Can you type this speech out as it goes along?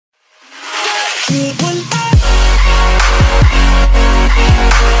good one.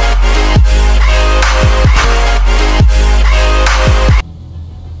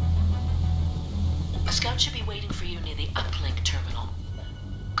 A scout should be waiting for you near the uplink terminal.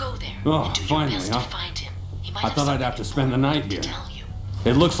 Go there and do your finally, best to find him. He might I thought I'd have to spend the night here. tell you.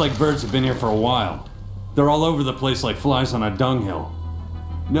 It looks like birds have been here for a while. They're all over the place like flies on a dunghill.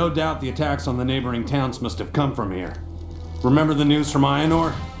 No doubt the attacks on the neighboring towns must have come from here. Remember the news from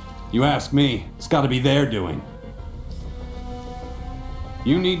Ionor? You ask me, it's gotta be their doing.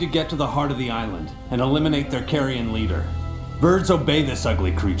 You need to get to the heart of the island and eliminate their carrion leader. Birds obey this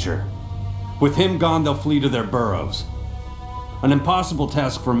ugly creature. With him gone, they'll flee to their burrows. An impossible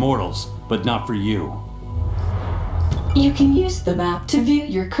task for mortals, but not for you. You can use the map to view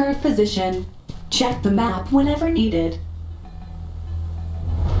your current position. Check the map whenever needed.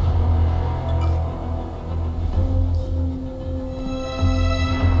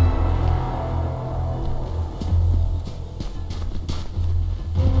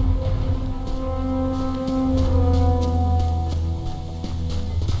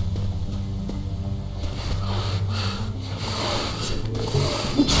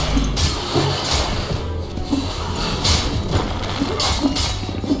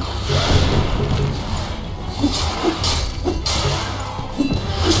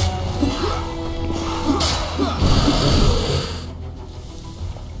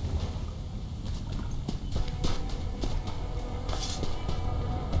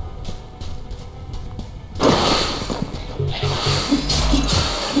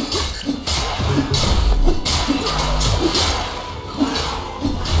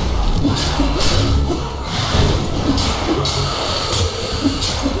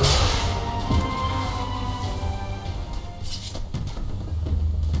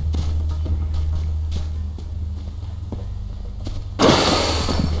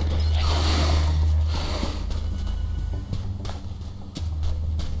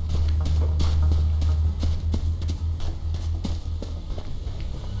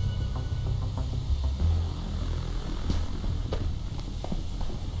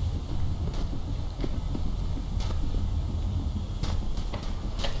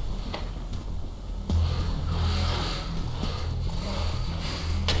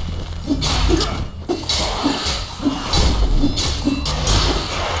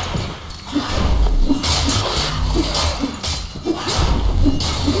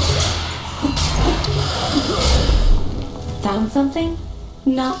 Found something?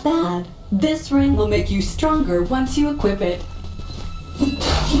 Not bad. This ring will make you stronger once you equip it.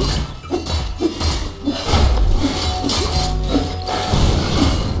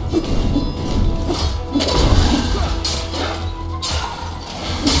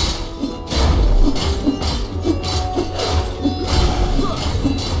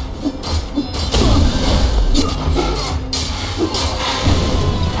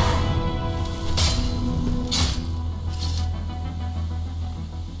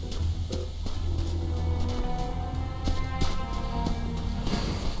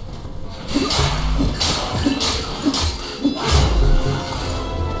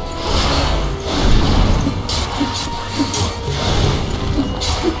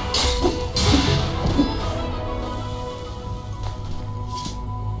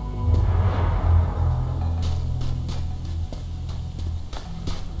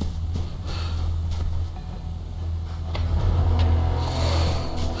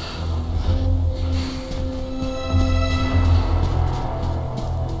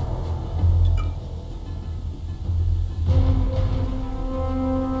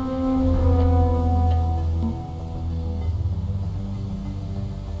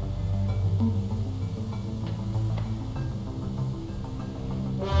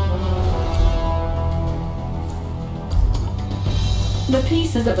 The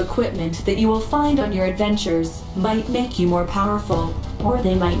pieces of equipment that you will find on your adventures might make you more powerful, or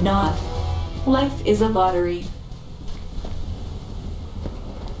they might not. Life is a lottery.